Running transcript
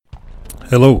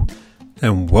Hello,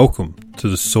 and welcome to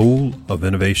the Soul of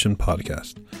Innovation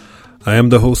podcast. I am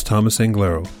the host, Thomas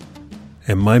Anglero,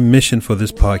 and my mission for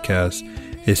this podcast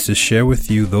is to share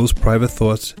with you those private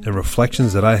thoughts and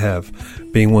reflections that I have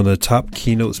being one of the top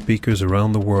keynote speakers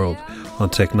around the world on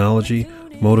technology,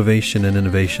 motivation, and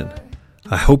innovation.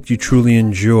 I hope you truly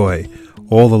enjoy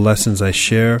all the lessons I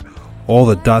share, all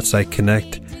the dots I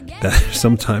connect that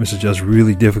sometimes are just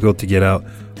really difficult to get out,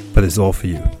 but it's all for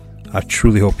you. I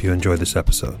truly hope you enjoy this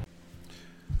episode.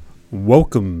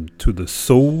 Welcome to the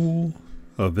Soul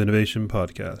of Innovation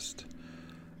podcast.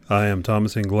 I am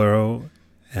Thomas Anglero,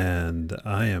 and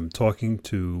I am talking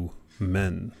to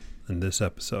men in this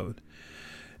episode.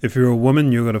 If you're a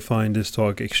woman, you're going to find this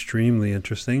talk extremely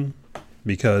interesting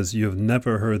because you've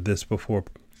never heard this before.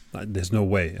 There's no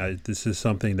way. This is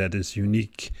something that is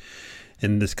unique,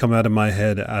 and this come out of my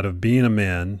head out of being a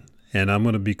man. And I'm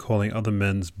going to be calling other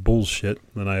men's bullshit.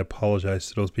 And I apologize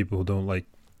to those people who don't like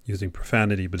using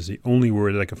profanity, but it's the only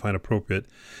word that I can find appropriate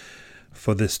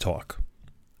for this talk.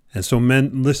 And so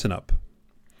men, listen up.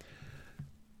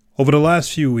 Over the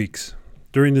last few weeks,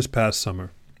 during this past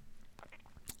summer,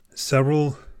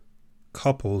 several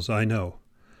couples I know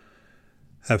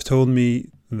have told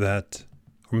me that,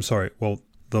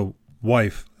 the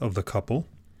wife of the couple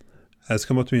has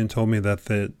come up to me and told me that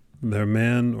their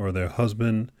man or their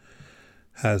husband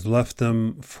has left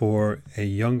them for a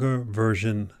younger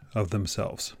version of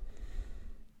themselves.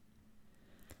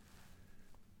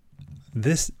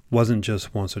 This wasn't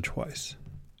just once or twice.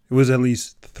 It was at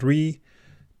least 3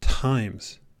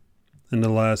 times in the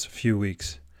last few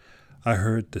weeks I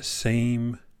heard the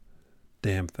same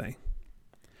damn thing.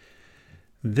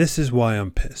 This is why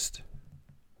I'm pissed.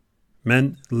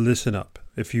 Men, listen up.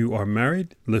 If you are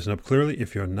married, listen up clearly.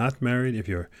 If you're not married, if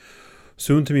you're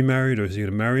soon to be married, or is he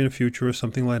going to marry in the future or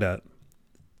something like that,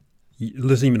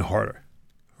 listen even harder.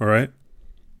 All right?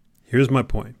 Here's my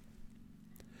point.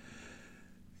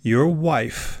 Your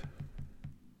wife,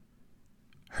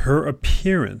 her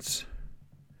appearance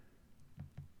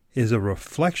is a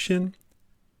reflection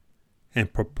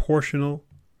and proportional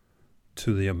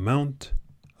to the amount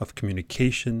of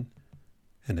communication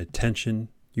and attention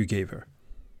you gave her.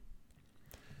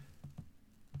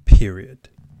 Period.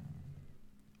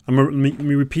 Let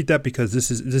me repeat that because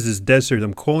this is dead serious.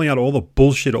 I'm calling out all the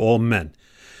bullshit of all men.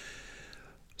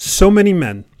 So many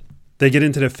men, they get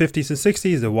into their 50s and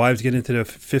 60s, their wives get into their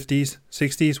 50s,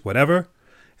 60s, whatever,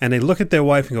 and they look at their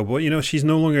wife and go, well, she's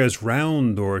no longer as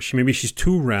round, or maybe she's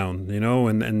too round,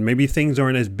 and maybe things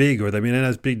aren't as big, or they're not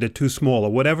as big, they're too small,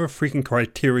 or whatever freaking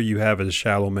criteria you have as a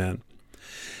shallow man.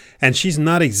 And she's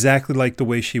not exactly like the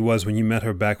way she was when you met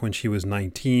her back when she was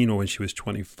 19 or when she was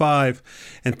 25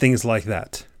 and things like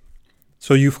that.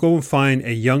 So you go and find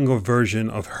a younger version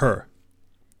of her.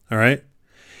 All right?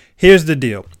 Here's the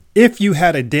deal. If you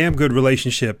had a damn good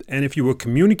relationship and if you were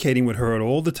communicating with her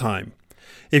all the time,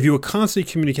 if you were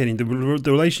constantly communicating, the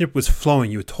relationship was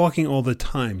flowing, you were talking all the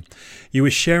time, you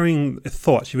were sharing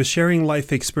thoughts, you were sharing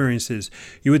life experiences,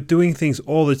 you were doing things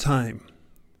all the time,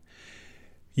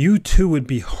 you two would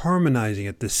be harmonizing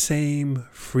at the same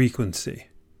frequency.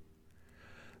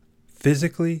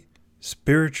 Physically,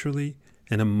 spiritually,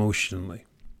 and emotionally.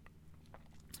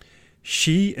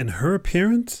 She and her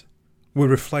appearance would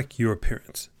reflect your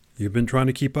appearance. You've been trying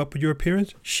to keep up with your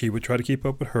appearance. She would try to keep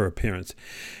up with her appearance.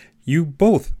 You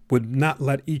both would not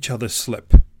let each other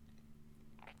slip.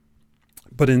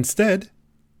 But instead,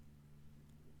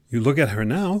 you look at her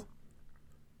now.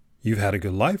 You've had a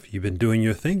good life. You've been doing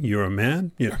your thing. You're a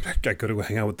man. I got to go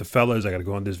hang out with the fellas. I got to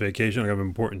go on this vacation. I got an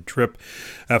important trip.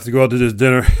 I have to go out to this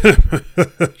dinner.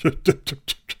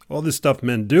 All this stuff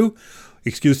men do.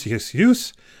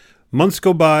 Excuse. Months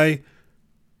go by.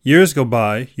 Years go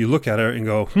by. You look at her and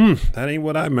go, that ain't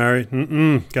what I married.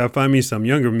 Got to find me some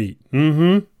younger meat.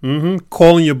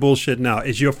 Calling your bullshit now.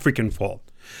 It's your freaking fault.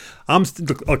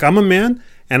 Look, I'm a man,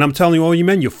 and I'm telling you, all you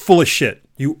men, you're full of shit.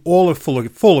 You all are full of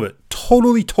it.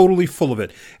 Totally full of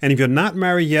it. And if you're not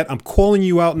married yet, I'm calling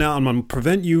you out now. I'm going to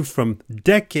prevent you from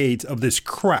decades of this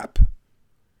crap.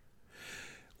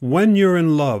 When you're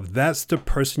in love, that's the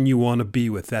person you want to be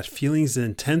with. That feeling is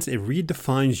intense. It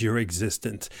redefines your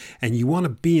existence. And you want to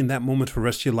be in that moment for the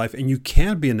rest of your life. And you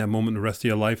can be in that moment the rest of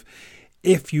your life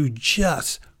if you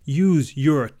just use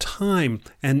your time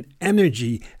and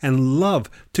energy and love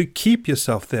to keep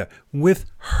yourself there with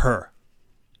her.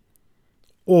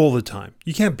 All the time.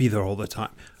 You can't be there all the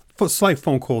time. A slight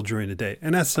phone call during the day,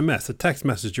 an SMS, a text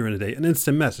message during the day, an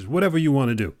instant message, whatever you want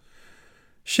to do.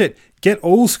 Shit, get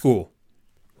old school.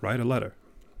 Write a letter.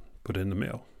 Put it in the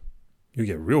mail. You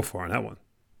get real far on that one.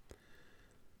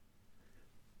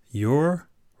 Your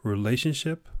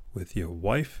relationship with your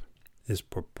wife is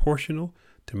proportional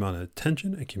to the amount of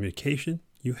attention and communication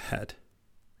you had.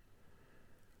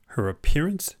 Her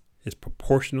appearance is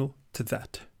proportional to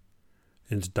that.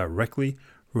 And it's directly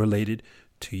related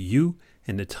to you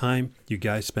and the time you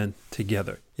guys spent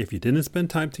together. If you didn't spend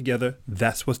time together,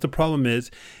 that's what the problem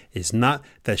is. It's not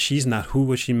that she's not who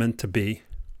was she meant to be,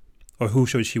 or who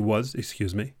she was,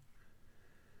 excuse me.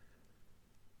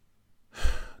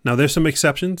 Now, there's some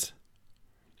exceptions.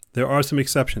 There are some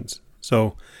exceptions.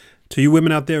 So, to you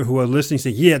women out there who are listening,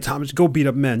 say, yeah, Thomas, go beat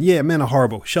up men. Yeah, men are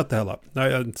horrible. Shut the hell up.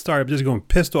 I'm sorry, I'm just going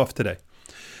pissed off today.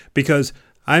 Because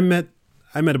I met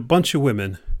a bunch of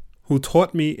women who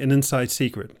taught me an inside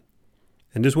secret.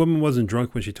 And this woman wasn't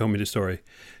drunk when she told me the story.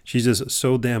 She's just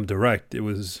so damn direct. It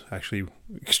was actually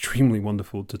extremely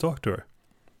wonderful to talk to her.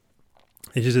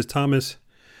 And she says, Thomas,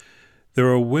 there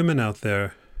are women out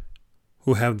there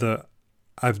who have the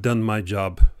I've done my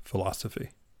job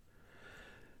philosophy.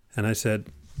 And I said,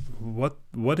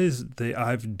 what is the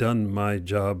I've done my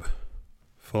job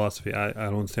philosophy? I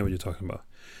don't understand what you're talking about.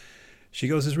 She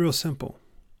goes, it's real simple.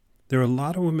 There are a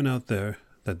lot of women out there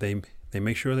that they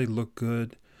make sure they look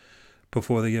good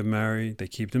before they get married. They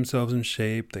keep themselves in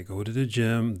shape. They go to the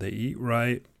gym. They eat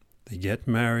right. They get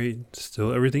married.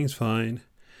 Still everything's fine.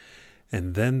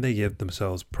 And then they get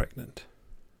themselves pregnant.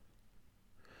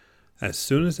 As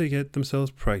soon as they get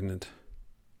themselves pregnant,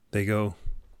 they go,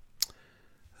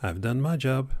 I've done my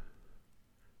job.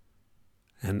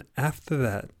 And after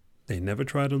that, they never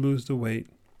try to lose the weight.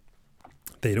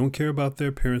 They don't care about their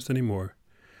appearance anymore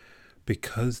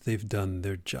because they've done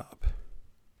their job.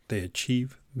 They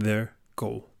achieve their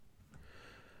goal.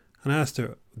 And I asked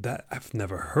her, that I've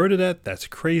never heard of that. That's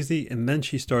crazy. And then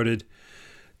she started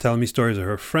telling me stories of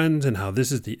her friends and how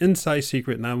this is the inside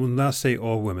secret. And I will not say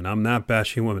all women. I'm not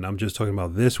bashing women. I'm just talking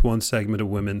about this one segment of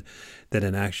women that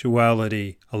in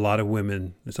actuality, there's a lot of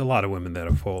women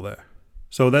that fall there.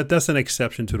 So that's an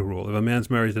exception to the rule. If a man's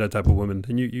married to that type of woman,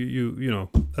 then you know,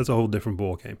 that's a whole different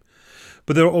ball game.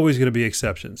 But there are always going to be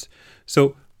exceptions.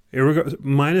 So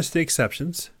minus the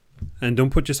exceptions, and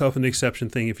don't put yourself in the exception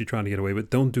thing if you're trying to get away, but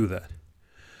don't do that.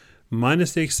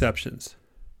 Minus the exceptions.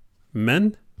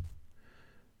 Men,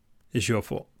 it's your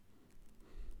fault.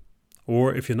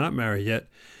 Or if you're not married yet,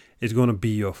 it's going to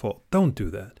be your fault. Don't do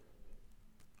that.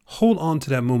 Hold on to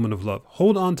that moment of love.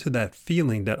 Hold on to that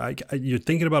feeling that you're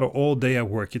thinking about her all day at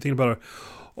work. You're thinking about her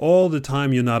all the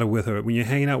time you're not with her. When you're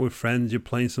hanging out with friends, you're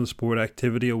playing some sport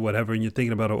activity or whatever, and you're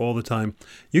thinking about her all the time.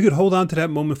 You could hold on to that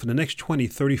moment for the next 20,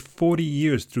 30, 40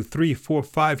 years through 3, 4,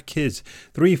 5 kids,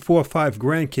 3, 4, 5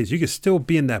 grandkids. You could still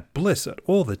be in that bliss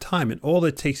all the time. And all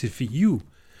it takes is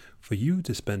for you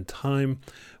to spend time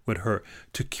with her,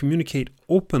 to communicate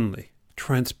openly,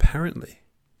 transparently.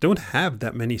 Don't have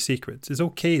that many secrets. It's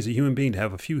okay as a human being to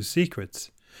have a few secrets,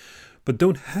 but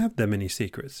don't have that many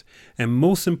secrets. And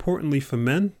most importantly for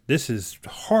men, this is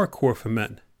hardcore for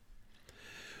men.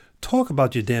 Talk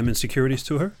about your damn insecurities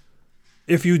to her.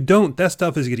 If you don't, that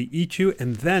stuff is going to eat you.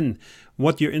 And then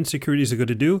what your insecurities are going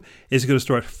to do is going to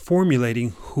start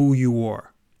formulating who you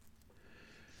are.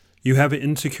 You have an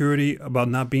insecurity about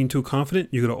not being too confident,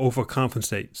 you're going to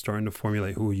overcompensate, starting to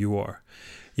formulate who you are.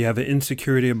 You have an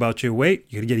insecurity about your weight,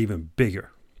 you're going to get even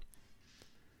bigger.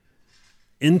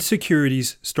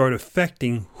 Insecurities start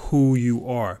affecting who you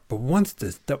are. But once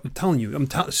I'm telling you,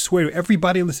 I swear to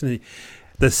everybody listening,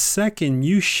 the second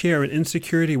you share an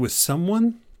insecurity with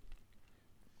someone,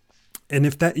 and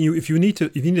if you need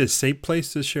a safe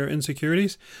place to share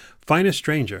insecurities, find a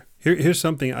stranger. Here's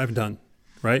something I've done,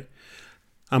 right?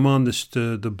 I'm on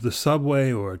the subway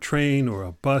or a train or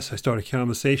a bus. I start a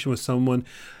conversation with someone,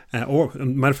 or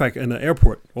matter of fact, in the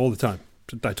airport all the time.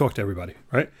 I talk to everybody,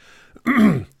 right?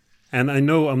 And I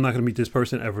know I'm not going to meet this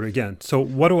person ever again. So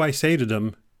what do I say to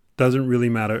them doesn't really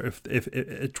matter if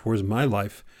it towards my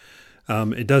life.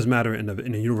 It does matter in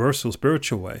a universal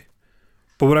spiritual way.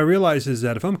 But what I realize is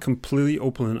that if I'm completely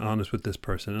open and honest with this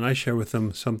person and I share with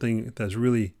them something that's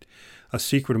really a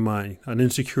secret of mine, an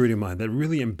insecurity of mine that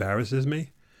really embarrasses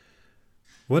me,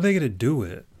 what are they going to do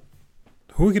with it?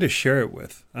 Who are we going to share it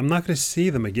with? I'm not going to see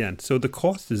them again. So the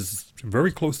cost is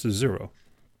very close to zero.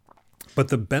 But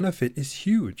the benefit is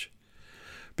huge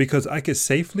because I could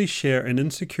safely share an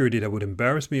insecurity that would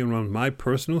embarrass me around my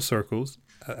personal circles.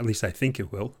 At least I think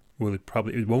it will. Well,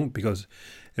 it won't, because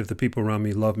if the people around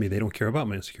me love me, they don't care about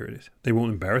my insecurities. They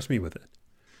won't embarrass me with it.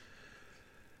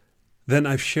 Then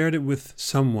I've shared it with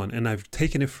someone and I've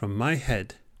taken it from my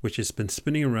head, which has been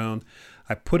spinning around.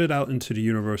 I put it out into the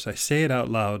universe. I say it out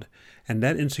loud, and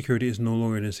that insecurity is no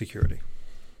longer an insecurity.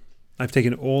 I've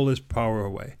taken all this power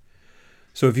away.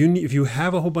 So if you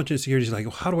have a whole bunch of insecurities,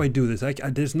 like, how do I do this?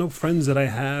 There's no friends that I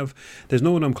have. There's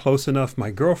no one I'm close enough.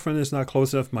 My girlfriend is not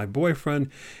close enough. My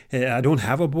boyfriend, I don't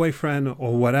have a boyfriend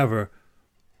or whatever.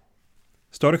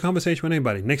 Start a conversation with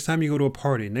anybody. Next time you go to a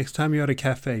party, next time you're at a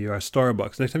cafe, you're at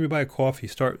Starbucks, next time you buy a coffee,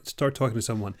 start talking to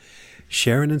someone.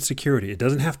 Share an insecurity. It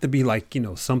doesn't have to be like,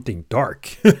 something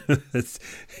dark.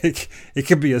 It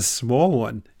could be a small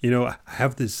one. I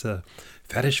have this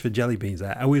fetish for jelly beans.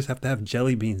 I always have to have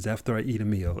jelly beans after I eat a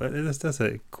meal. That's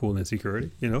a cool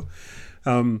insecurity,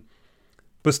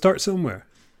 But start somewhere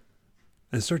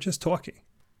and start just talking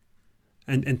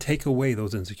and take away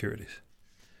those insecurities.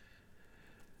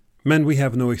 Men, we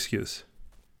have no excuse.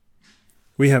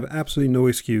 We have absolutely no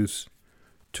excuse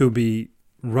to be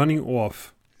running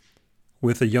off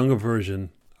with a younger version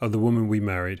of the woman we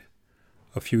married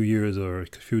a few years or a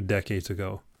few decades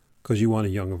ago because you want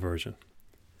a younger version.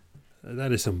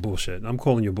 That is some bullshit. I'm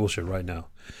calling you bullshit right now.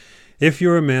 If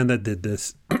you're a man that did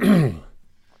this,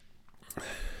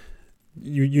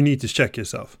 you need to check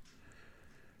yourself.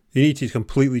 You need to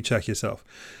completely check yourself.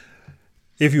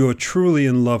 If you are truly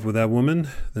in love with that woman,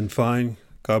 then fine.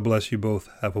 God bless you both.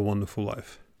 Have a wonderful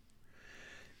life.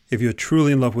 If you're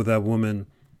truly in love with that woman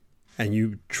and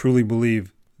you truly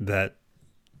believe that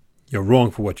you're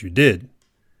wrong for what you did,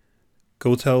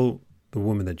 go tell the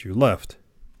woman that you left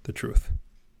the truth.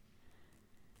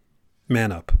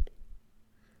 Man up.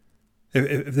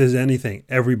 If there's anything,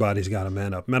 everybody's got to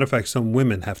man up. Matter of fact, some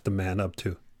women have to man up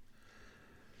too.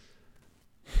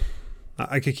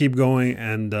 I could keep going,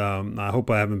 and I hope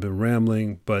I haven't been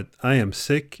rambling, but I am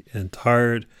sick and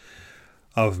tired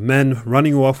of men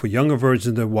running off with younger versions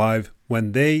of their wives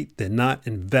when they did not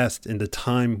invest in the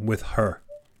time with her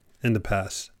in the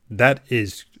past. That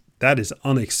is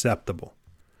unacceptable.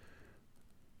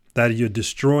 That you're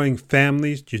destroying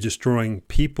families, you're destroying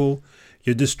people,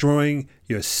 you're destroying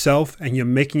yourself, and you're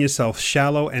making yourself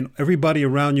shallow, and everybody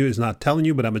around you is not telling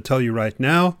you, but I'm going to tell you right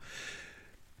now.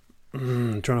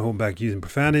 I'm trying to hold back using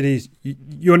profanities.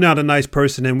 You're not a nice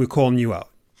person, and we're calling you out.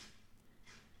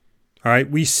 All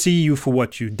right? We see you for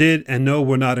what you did, and no,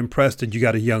 we're not impressed that you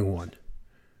got a young one.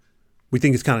 We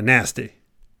think it's kind of nasty.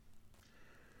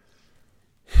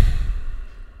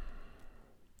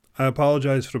 I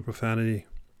apologize for the profanity.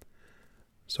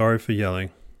 Sorry for yelling.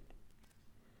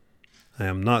 I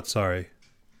am not sorry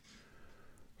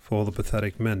for all the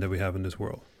pathetic men that we have in this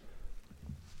world.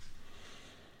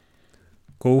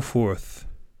 Go forth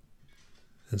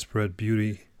and spread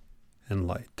beauty and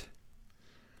light.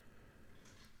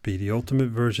 Be the ultimate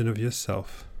version of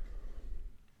yourself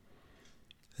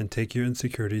and take your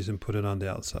insecurities and put it on the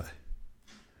outside.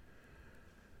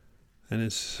 And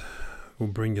it will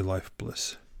bring you life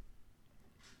bliss.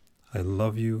 I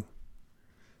love you,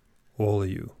 all of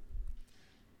you,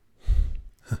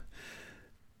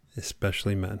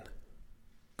 especially men,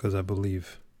 because I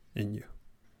believe in you.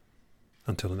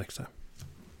 Until the next time.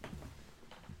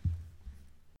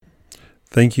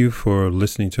 Thank you for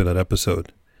listening to that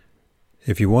episode.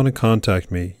 If you want to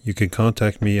contact me, you can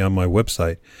contact me on my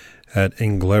website at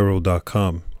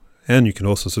englero.com, and you can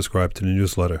also subscribe to the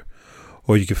newsletter,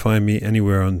 or you can find me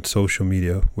anywhere on social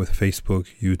media with Facebook,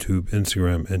 YouTube,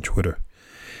 Instagram, and Twitter.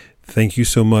 Thank you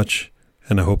so much,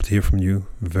 and I hope to hear from you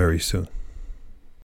very soon.